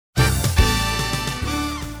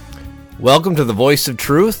Welcome to the Voice of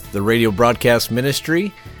Truth, the radio broadcast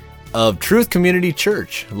ministry of Truth Community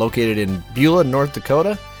Church, located in Beulah, North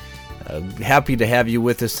Dakota. Happy to have you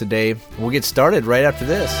with us today. We'll get started right after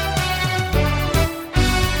this.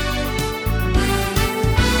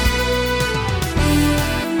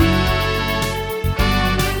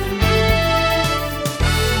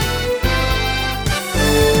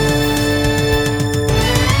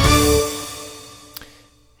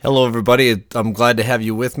 Hello, everybody. I'm glad to have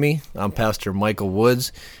you with me. I'm Pastor Michael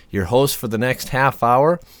Woods, your host for the next half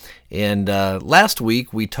hour. And last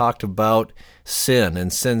week, we talked about sin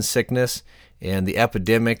and sin sickness and the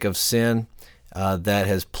epidemic of sin that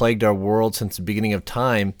has plagued our world since the beginning of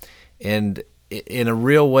time, and in a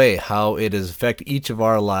real way, how it has affected each of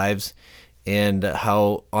our lives and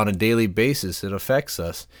how on a daily basis it affects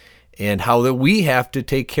us, and how that we have to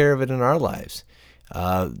take care of it in our lives.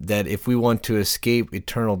 That if we want to escape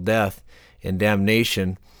eternal death and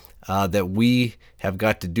damnation, that we have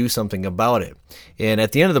got to do something about it. And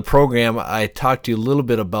at the end of the program, I talked to you a little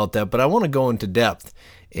bit about that, but I want to go into depth.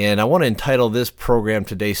 And I want to entitle this program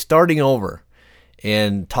today, Starting Over,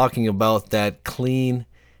 and talking about that clean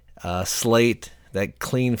slate, that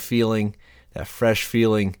clean feeling, that fresh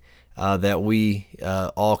feeling that we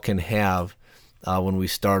all can have when we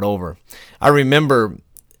start over. I remember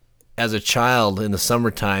as a child in the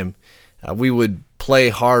summertime, we would play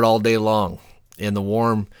hard all day long in the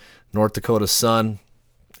warm North Dakota sun,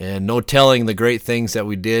 and no telling the great things that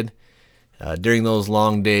we did during those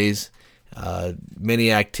long days.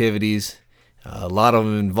 Many activities, a lot of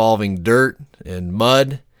them involving dirt and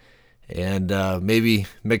mud, and maybe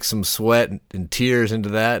mix some sweat and tears into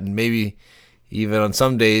that, and maybe even on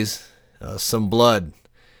some days some blood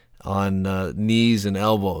on knees and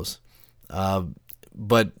elbows.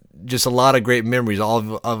 But just a lot of great memories.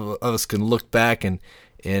 All of us can look back and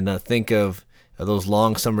think of those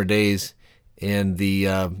long summer days and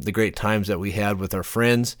the great times that we had with our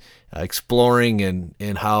friends, exploring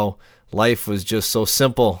and how life was just so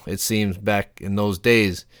simple, it seems, back in those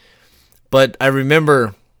days. But I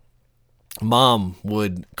remember Mom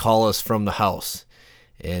would call us from the house,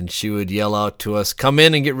 and she would yell out to us, "Come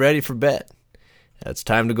in and get ready for bed. It's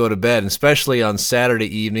time to go to bed," and especially on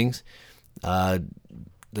Saturday evenings.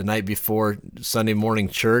 The night before Sunday morning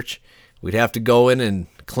church, we'd have to go in and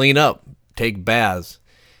clean up, take baths.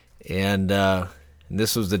 And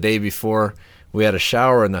this was the day before we had a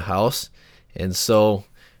shower in the house. And so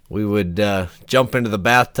we would jump into the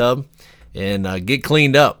bathtub and get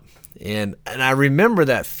cleaned up. And I remember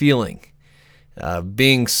that feeling,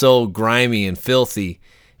 being so grimy and filthy,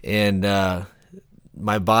 and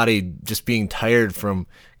my body just being tired from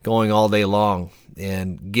going all day long,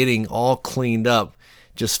 and getting all cleaned up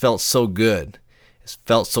just felt so good. It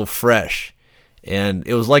felt so fresh, and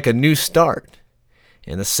it was like a new start.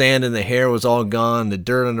 And the sand in the hair was all gone, the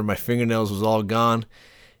dirt under my fingernails was all gone,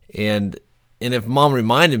 and if Mom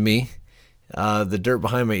reminded me, the dirt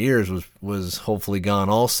behind my ears was hopefully gone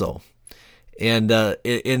also. And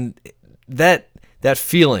in that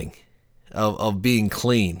feeling of being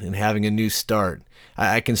clean and having a new start,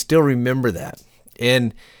 I can still remember that.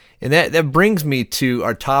 And that brings me to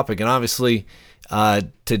our topic, and obviously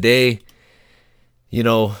today,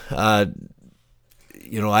 I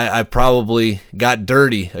probably got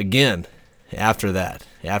dirty again after that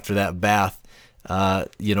bath.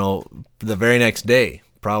 The very next day,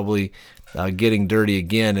 probably getting dirty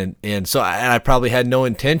again, and so I probably had no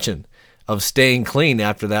intention of staying clean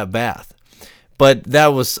after that bath. But that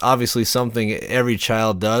was obviously something every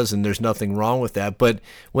child does, and there's nothing wrong with that. But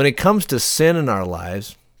when it comes to sin in our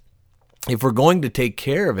lives, if we're going to take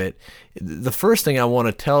care of it, the first thing I want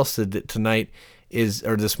to tell us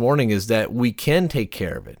this morning is that we can take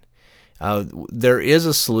care of it. There is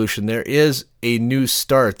a solution. There is a new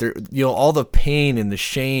start. There, all the pain and the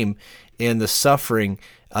shame and the suffering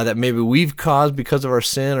that maybe we've caused because of our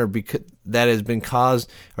sin, or because that has been caused,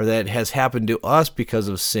 or that has happened to us because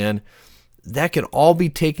of sin, that can all be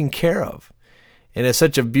taken care of. And it's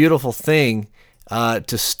such a beautiful thing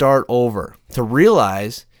to start over, to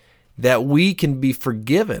realize that we can be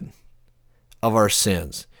forgiven of our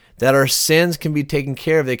sins, that our sins can be taken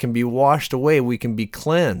care of, they can be washed away, we can be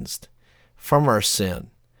cleansed from our sin.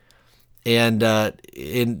 And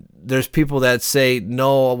there's people that say,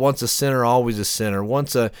 no, once a sinner, always a sinner.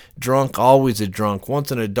 Once a drunk, always a drunk. Once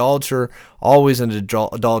an adulterer, always an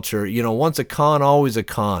adulterer. Once a con, always a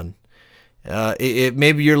con.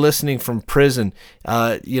 Maybe you're listening from prison,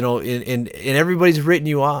 and everybody's written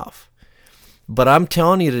you off. But I'm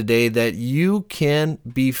telling you today that you can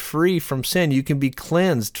be free from sin. You can be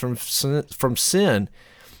cleansed from sin.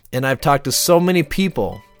 And I've talked to so many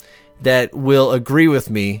people that will agree with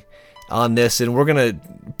me on this, and we're going to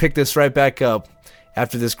pick this right back up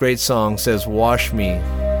after this great song says, "Wash Me."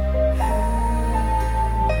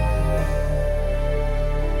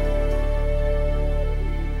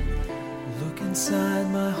 Look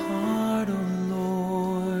inside my heart, oh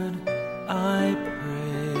Lord, I pray.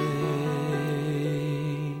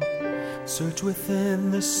 Search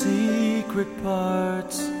within the secret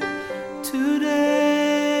parts today,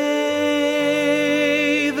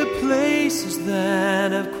 the places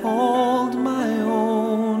that have called my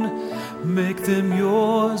own, make them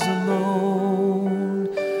yours alone.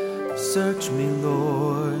 Search me,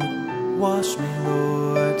 Lord, wash me,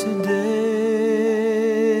 Lord, today.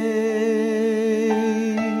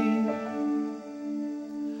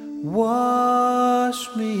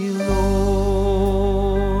 Wash me,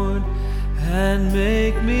 Lord, and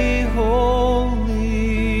make me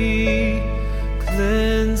holy.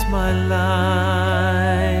 Cleanse my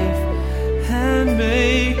life and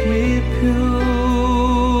make me pure.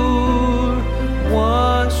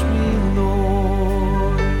 Wash me,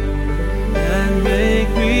 Lord, and make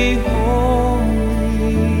me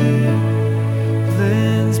holy.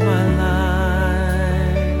 Cleanse my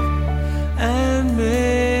life and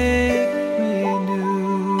make me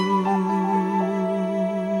new.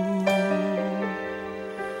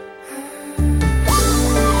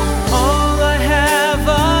 All I have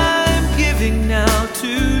I'm giving now to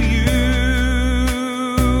you.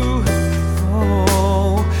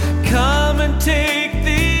 Oh, come and take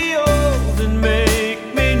the old and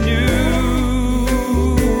make me new.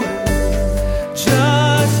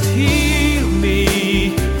 Just heal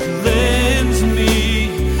me, cleanse me,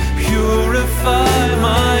 purify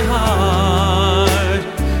my heart.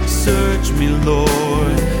 Search me,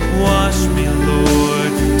 Lord, wash me,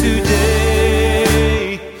 Lord,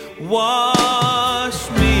 today. Wash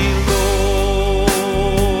me,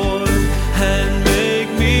 Lord, and make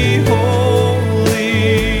me holy.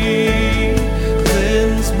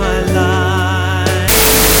 Cleanse my life.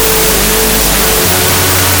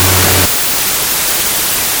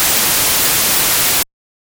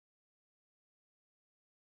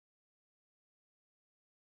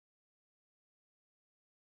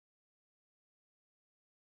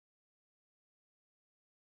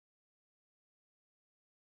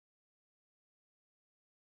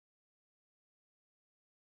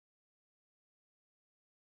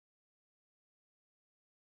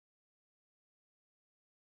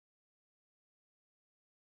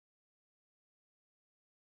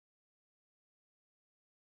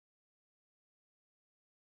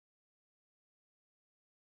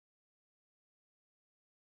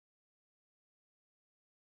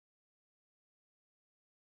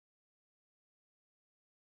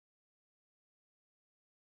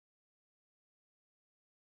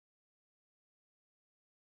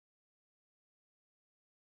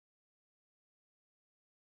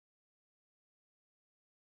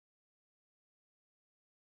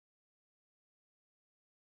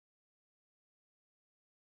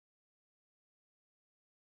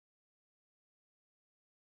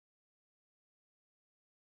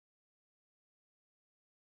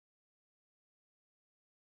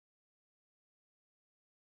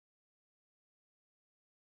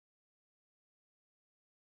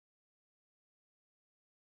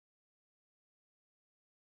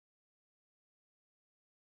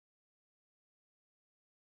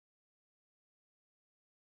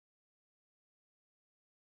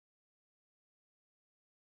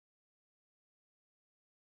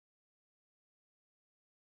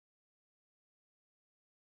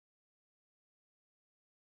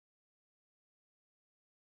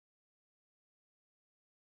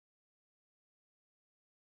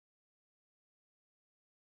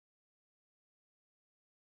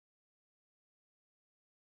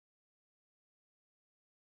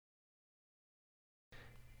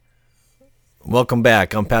 Welcome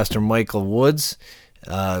back. I'm Pastor Michael Woods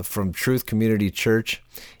from Truth Community Church,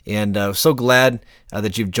 and so glad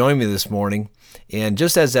that you've joined me this morning. And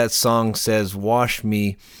just as that song says, "Wash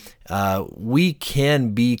me," we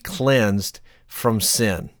can be cleansed from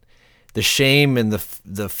sin. The shame and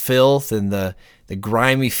the filth and the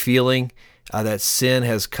grimy feeling that sin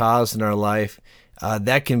has caused in our life,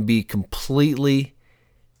 that can be completely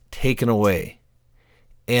taken away.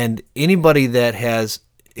 And anybody that has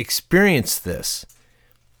experienced this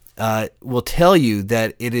will tell you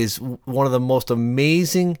that it is one of the most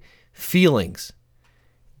amazing feelings,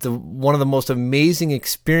 one of the most amazing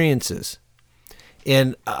experiences.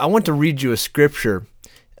 And I want to read you a scripture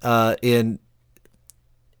in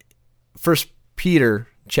 1 Peter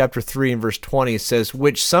chapter 3 and verse 20. It says,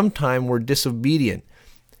 "Which sometime were disobedient."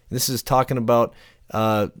 This is talking about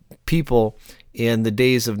people in the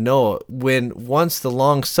days of Noah, when once the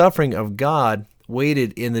long suffering of God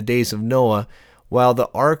waited in the days of Noah, while the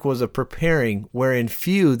ark was a preparing, wherein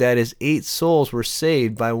few, that is 8 souls, were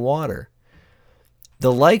saved by water.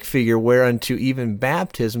 The like figure whereunto even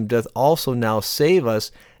baptism doth also now save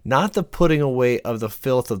us, not the putting away of the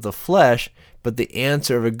filth of the flesh, but the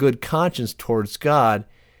answer of a good conscience towards God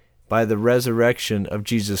by the resurrection of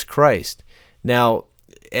Jesus Christ. Now,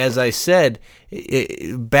 as I said,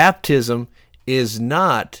 baptism is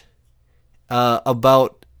not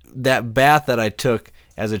about that bath that I took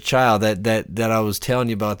as a child that I was telling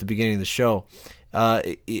you about at the beginning of the show.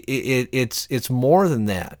 It's more than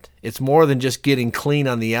that. It's more than just getting clean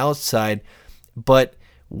on the outside, but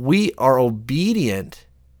we are obedient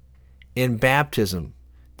in baptism.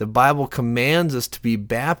 The Bible commands us to be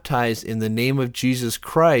baptized in the name of Jesus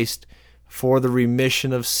Christ for the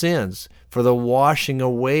remission of sins, for the washing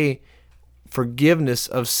away, forgiveness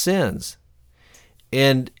of sins.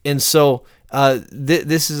 And so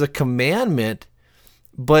this is a commandment,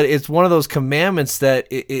 but it's one of those commandments that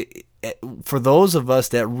for those of us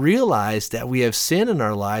that realize that we have sin in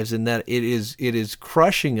our lives and that it is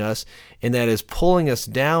crushing us and that is pulling us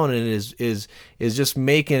down and is just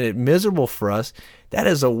making it miserable for us, that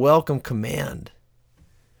is a welcome command.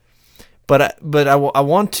 But I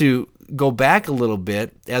want to go back a little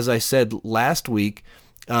bit. As I said last week,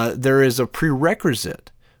 there is a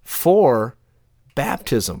prerequisite for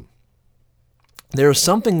baptism. There is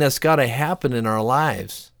something that's got to happen in our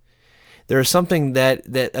lives. There is something that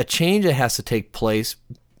a change that has to take place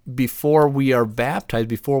before we are baptized,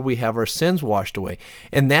 before we have our sins washed away.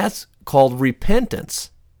 And that's called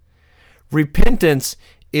repentance. Repentance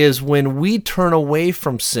is when we turn away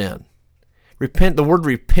from sin. The word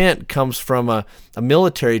repent comes from a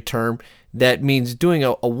military term that means doing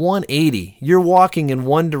a 180. You're walking in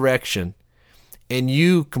one direction and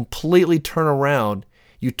you completely turn around.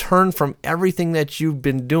 You turn from everything that you've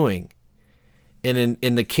been doing. And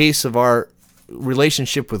in the case of our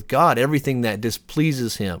relationship with God, everything that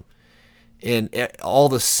displeases Him and all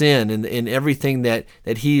the sin and everything that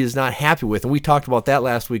He is not happy with. And we talked about that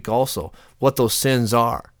last week also, what those sins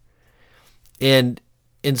are. And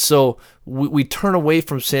so we turn away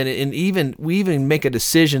from sin, and we even make a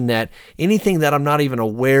decision that anything that I'm not even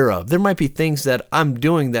aware of, there might be things that I'm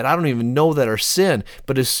doing that I don't even know that are sin.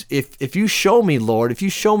 But if you show me, Lord, if you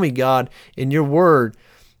show me, God, in your word,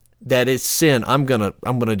 that it's sin, I'm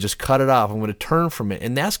gonna just cut it off. I'm gonna turn from it,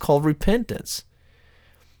 and that's called repentance.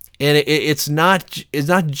 And it's not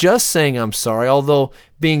just saying I'm sorry, although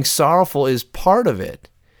being sorrowful is part of it.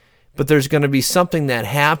 But there's going to be something that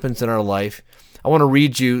happens in our life. I want to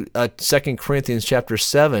read you 2 Corinthians chapter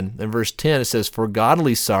 7 and verse 10. It says, "For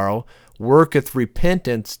godly sorrow worketh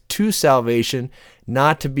repentance to salvation,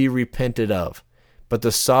 not to be repented of. But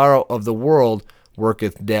the sorrow of the world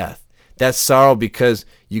worketh death." That's sorrow because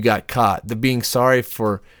you got caught. The being sorry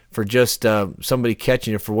for just somebody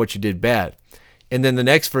catching you for what you did bad. And then the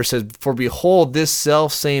next verse says, "For behold, this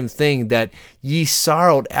selfsame thing that ye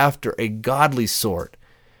sorrowed after a godly sort,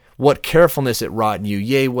 what carefulness it wrought in you,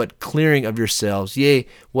 yea, what clearing of yourselves, yea,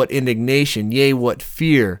 what indignation, yea, what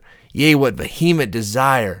fear, yea, what vehement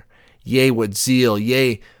desire, yea, what zeal,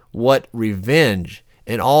 yea, what revenge.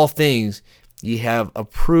 In all things ye have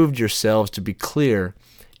approved yourselves to be clear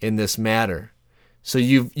in this matter." So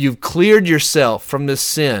you've cleared yourself from this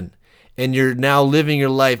sin, and you're now living your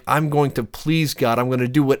life. I'm going to please God. I'm going to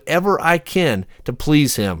do whatever I can to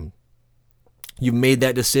please Him. You've made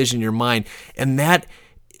that decision in your mind, and that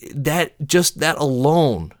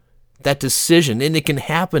alone, that decision, and it can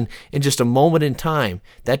happen in just a moment in time.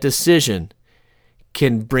 That decision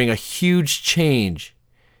can bring a huge change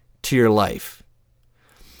to your life,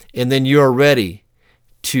 and then you're ready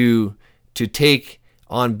to take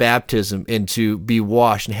on baptism and to be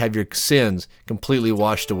washed and have your sins completely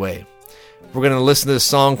washed away. We're going to listen to this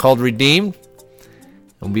song called "Redeemed,"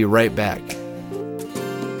 and we'll be right back.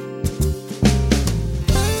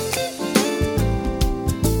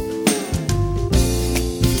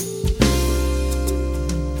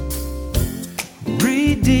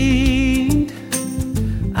 Redeemed,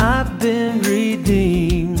 I've been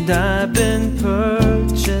redeemed, I've been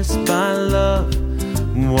purchased by love,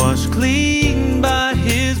 washed clean by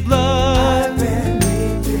His blood. I've been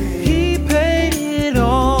redeemed. He paid it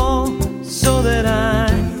all so that I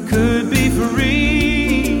could be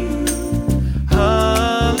free.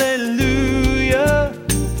 Hallelujah,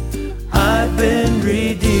 I've been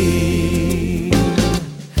redeemed.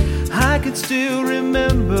 I can still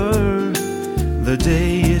remember the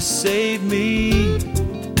day You saved me.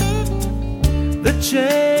 The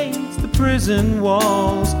chains, the prison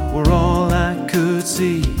walls were all I could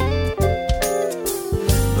see.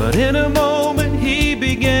 But in a moment he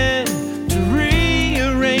began to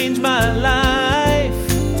rearrange my life.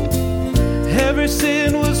 Every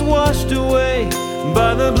sin was washed away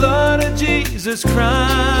by the blood of Jesus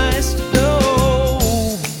Christ.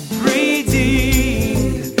 Oh,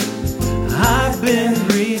 redeemed. I've been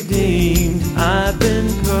redeemed. I've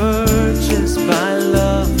been purchased by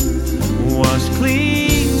love, washed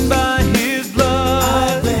clean by his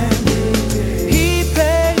blood. He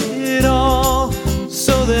paid it all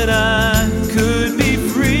so that I could be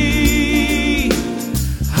free.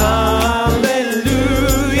 Hallelujah,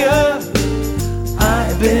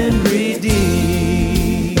 I've been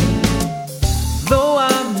redeemed. Though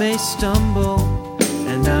I may stumble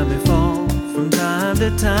and I may fall from time to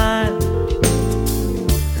time,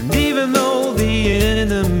 and even though the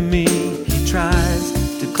enemy, he tries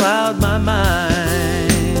to cloud my mind,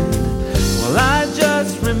 well, I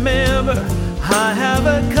just remember I have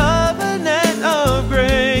a covenant of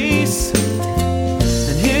grace,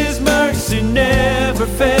 and his mercy never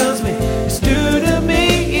fails me. It's due to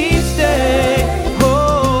me each day.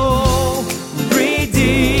 Oh,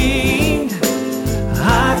 redeemed.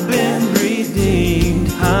 I've been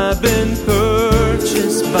redeemed. I've been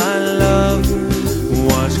purchased by love,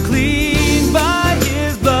 washed clean by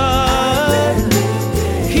his blood.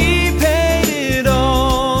 He paid it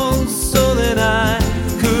all so that I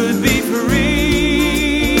could be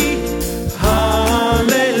free.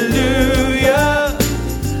 Hallelujah,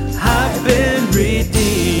 I've been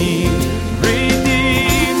redeemed,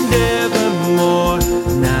 redeemed evermore.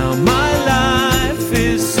 Now my life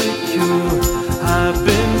is secure. I've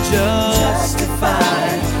been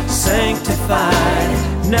justified, sanctified.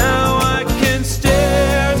 Now I can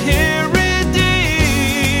stand here redeemed.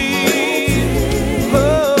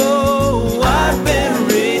 Oh, I've been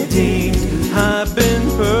redeemed. I've been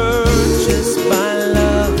purchased by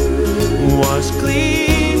love, washed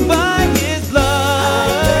clean by his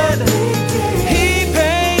blood. He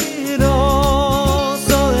paid it all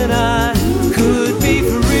so that I could be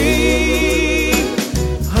free.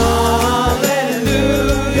 Hallelujah,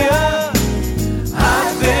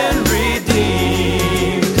 I've been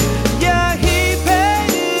redeemed. Yeah, he paid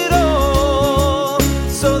it all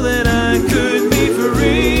so that I could be free.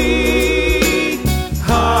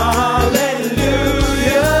 Hallelujah,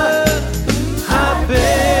 I've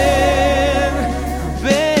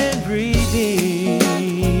been redeemed.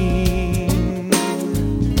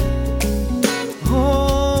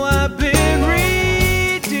 Oh, I've been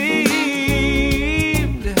redeemed.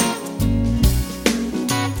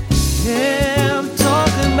 Yeah, I'm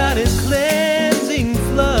talking about his cleansing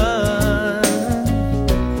flood.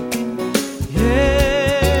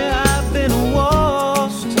 Yeah, I've been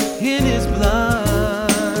washed in his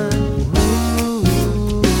blood. Ooh.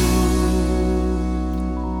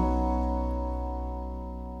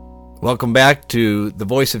 Welcome back to the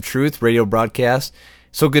Voice of Truth radio broadcast.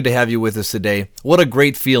 So good to have you with us today. What a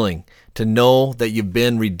great feeling to know that you've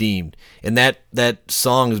been redeemed. And that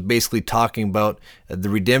song is basically talking about the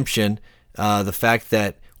redemption, the fact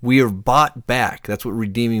that we are bought back. That's what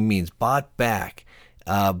redeeming means, bought back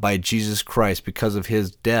by Jesus Christ because of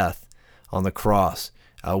his death on the cross.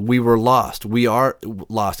 We were lost. We are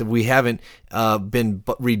lost. If we haven't been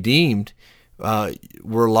redeemed,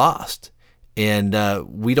 we're lost. And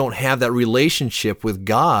we don't have that relationship with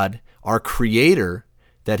God, our Creator,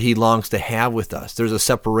 that he longs to have with us. There's a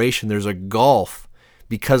separation. There's a gulf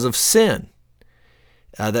because of sin.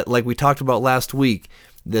 That, like we talked about last week,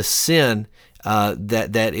 the sin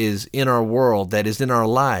that is in our world, that is in our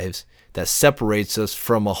lives, that separates us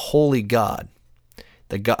from a holy God,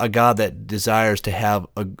 a God that desires to have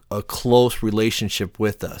a close relationship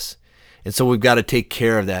with us. And so we've got to take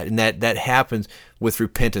care of that. And that happens with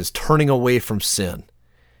repentance, turning away from sin.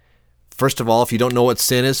 First of all, if you don't know what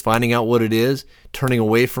sin is, finding out what it is, turning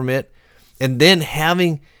away from it, and then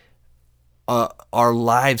having our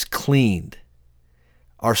lives cleaned,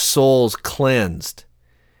 our souls cleansed.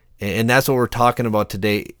 And that's what we're talking about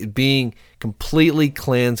today, being completely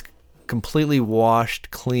cleansed, completely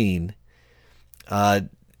washed clean.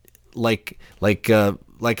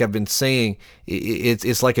 Like I've been saying,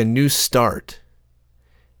 it's like a new start.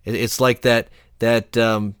 It's like that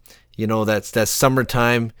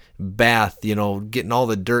summertime bath, getting all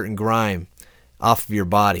the dirt and grime off of your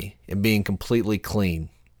body and being completely clean.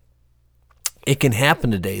 It can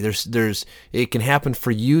happen today. It can happen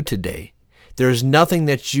for you today. There's nothing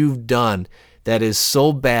that you've done that is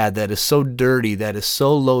so bad, that is so dirty, that is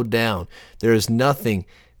so low down. There is nothing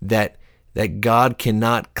that God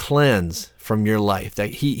cannot cleanse from your life, that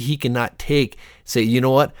he cannot say, you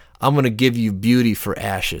know what? I'm going to give you beauty for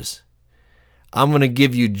ashes. I'm going to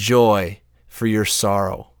give you joy for your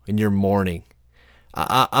sorrow. in your mourning.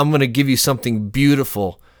 I'm going to give you something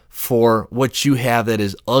beautiful for what you have that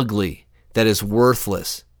is ugly, that is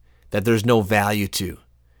worthless, that there's no value to.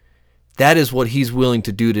 That is what he's willing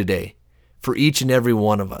to do today for each and every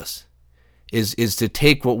one of us, is to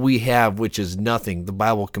take what we have, which is nothing. The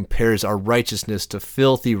Bible compares our righteousness to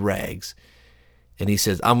filthy rags. And he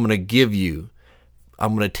says, I'm going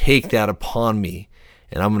to take that upon me,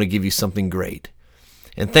 and I'm going to give you something great.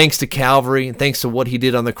 And thanks to Calvary, and thanks to what he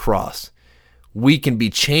did on the cross, we can be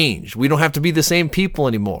changed. We don't have to be the same people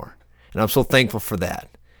anymore. And I'm so thankful for that.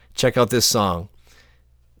 Check out this song,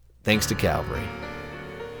 Thanks to Calvary.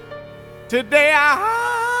 Today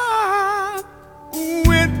I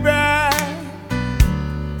went back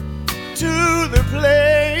to the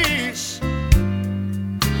place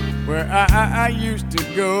where I used to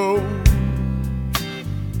go.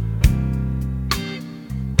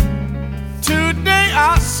 Today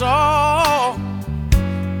I saw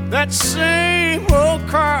that same old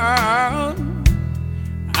crowd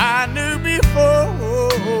I knew before.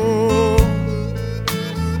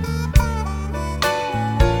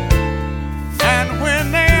 And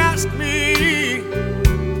when they asked me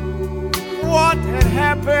what had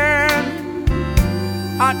happened,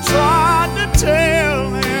 I tried to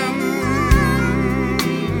tell them.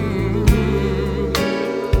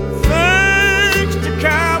 Thanks to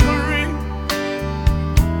Calvary,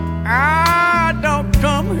 I don't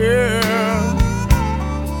come here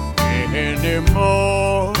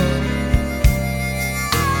anymore.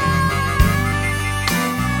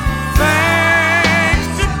 Thanks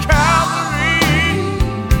to Calvary,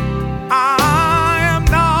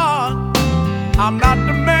 I'm not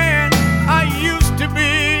the man I used to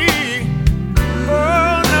be.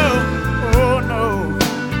 Oh no.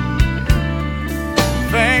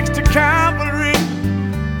 Thanks to Calvary,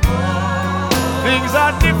 things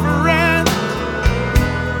are different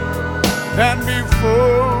than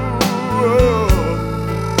before.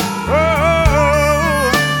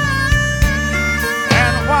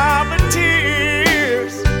 And while the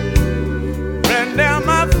tears ran down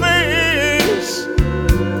my face,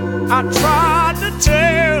 I tried to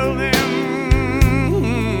tell them,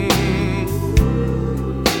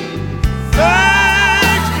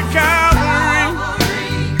 thanks to Calvary,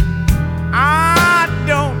 I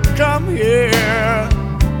don't come here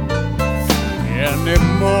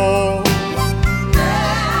anymore.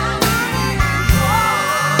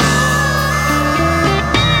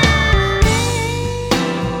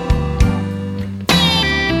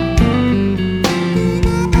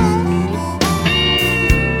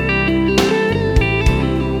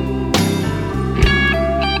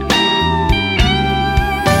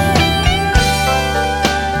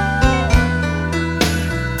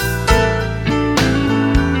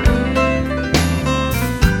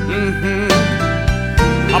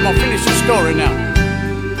 I'm gonna finish the story now.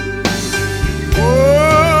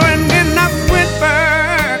 Oh, and then I went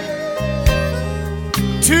back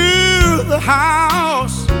to the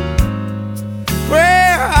house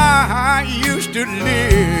where I used to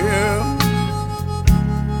live.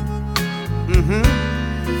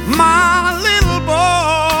 My little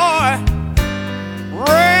boy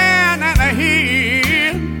ran and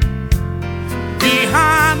hid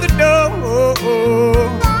behind the door.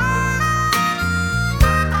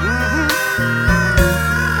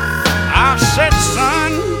 I said,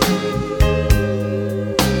 son,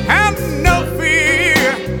 have no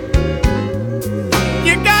fear.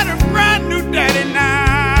 You got a brand new daddy now.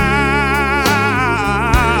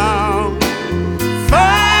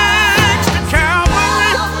 Thanks to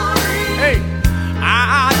Calvary, hey, I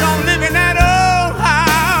don't live in that old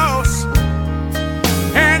house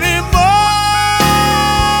anymore.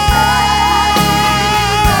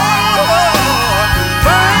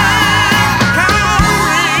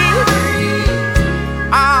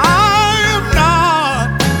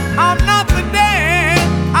 I'm not the dad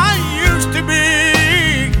I used to be.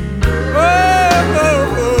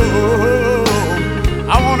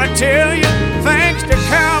 I want to tell you, thanks to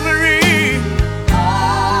Calvary,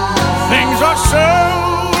 things are so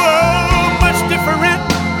much different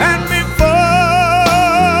than before.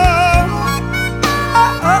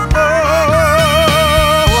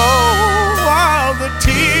 While the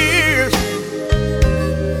tears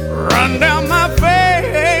run down my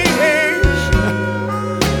face,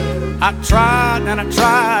 I tried and I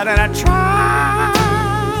tried and I tried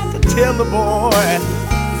to tell the boy,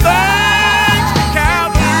 thanks to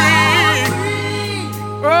Calvary.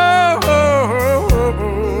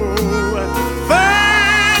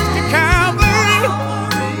 Thanks to Calvary.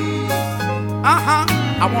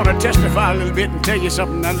 I want to testify a little bit and tell you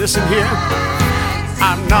something. Now listen here.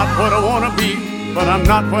 I'm not what I want to be. but I'm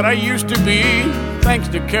not what I used to be, thanks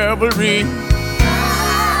to Calvary.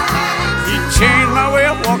 He changed my way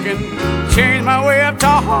of walking, changed my way of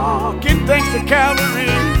talking, thanks to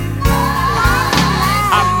Calvary.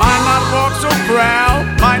 I might not walk so proud,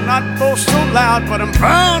 might not boast so loud, but I'm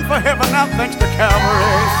bound for heaven now, thanks to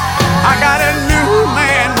Calvary. I got a new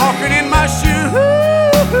man walking in my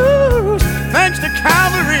shoes, thanks to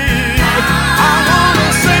Calvary. I want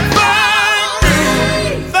to say thank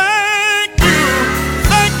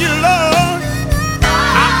you, Lord.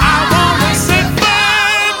 I want to say thank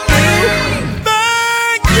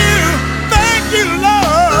you,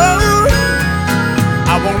 Lord.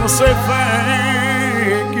 I want to say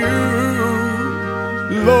thank you,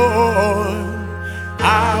 Lord.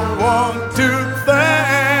 I want to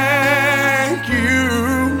thank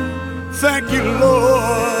you, Lord.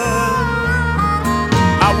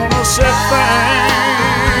 I want to say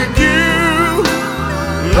thank you,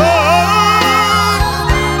 Lord.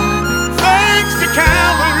 Thanks to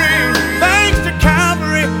Calvary, thanks to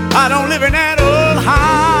Calvary. I don't live in that old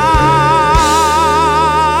house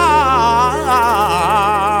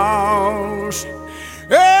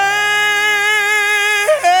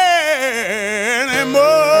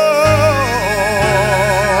anymore.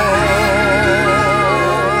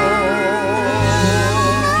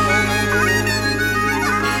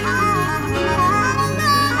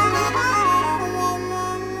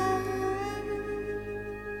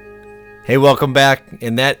 Hey, welcome back,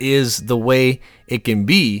 and that is the way it can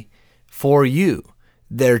be for you.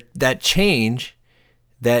 That change,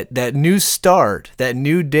 that new start, that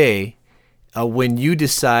new day, when you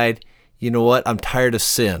decide, you know what, I'm tired of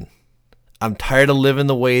sin. I'm tired of living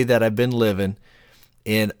the way that I've been living,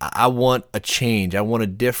 and I want a change. I want a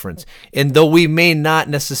difference. And though we may not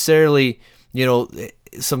necessarily,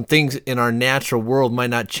 some things in our natural world might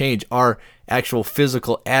not change. Our actual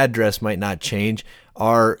physical address might not change.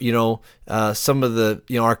 Our, some of the,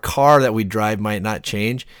 our car that we drive might not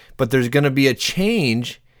change, but there's going to be a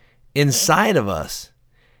change inside of us,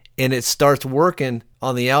 and it starts working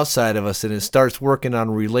on the outside of us, and it starts working on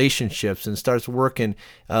relationships, and starts working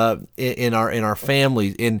in our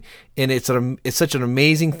families, and it's such an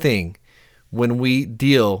amazing thing when we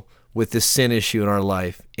deal with this sin issue in our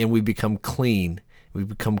life, and we become clean, we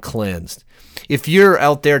become cleansed. If you're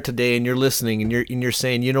out there today and you're listening and you're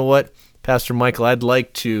saying, you know what, Pastor Michael, I'd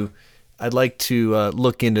like to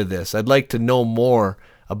look into this. I'd like to know more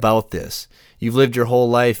about this. You've lived your whole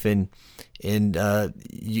life and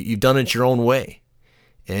you've done it your own way,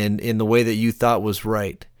 and in the way that you thought was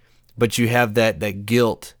right. But you have that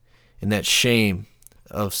guilt and that shame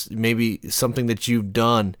of maybe something that you've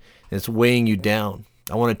done and it's weighing you down.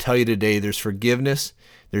 I want to tell you today, there's forgiveness,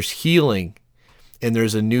 there's healing, and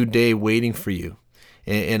there's a new day waiting for you.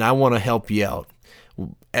 And I want to help you out.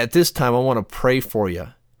 At this time, I want to pray for you,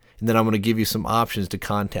 and then I'm going to give you some options to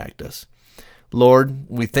contact us. Lord,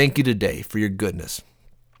 we thank you today for your goodness.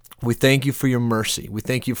 We thank you for your mercy. We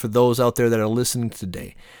thank you for those out there that are listening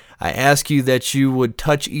today. I ask you that you would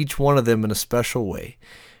touch each one of them in a special way.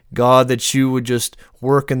 God, that you would just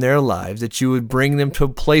work in their lives, that you would bring them to a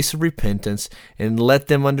place of repentance and let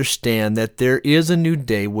them understand that there is a new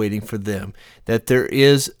day waiting for them, that there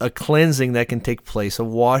is a cleansing that can take place, a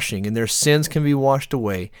washing, and their sins can be washed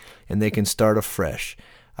away and they can start afresh.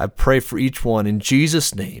 I pray for each one in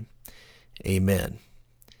Jesus' name. Amen.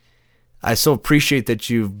 I so appreciate that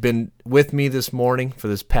you've been with me this morning for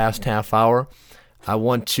this past half hour. I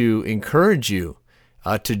want to encourage you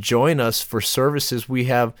to join us for services. We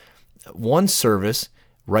have one service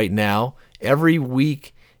right now every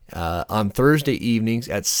week on Thursday evenings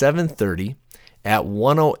at 7:30 at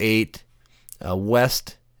 108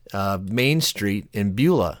 West Main Street in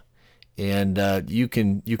Beulah, and you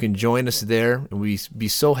can join us there. And we'd be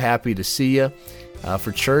so happy to see you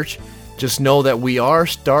for church. Just know that we are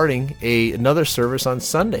starting another service on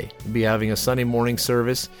Sunday. We'll be having a Sunday morning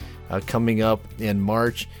service coming up in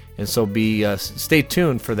March. And so stay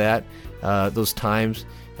tuned for that, those times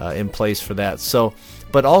in place for that. So,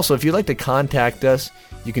 but also, if you'd like to contact us,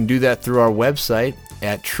 you can do that through our website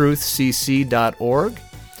at truthcc.org,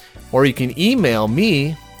 or you can email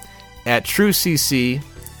me at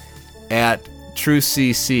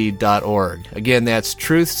truthcc@truthcc.org. Again, that's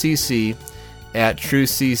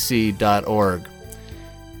truthcc@truthcc.org.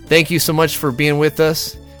 Thank you so much for being with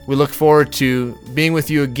us. We look forward to being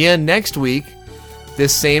with you again next week,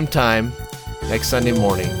 this same time, next Sunday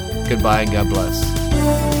morning. Goodbye and God bless.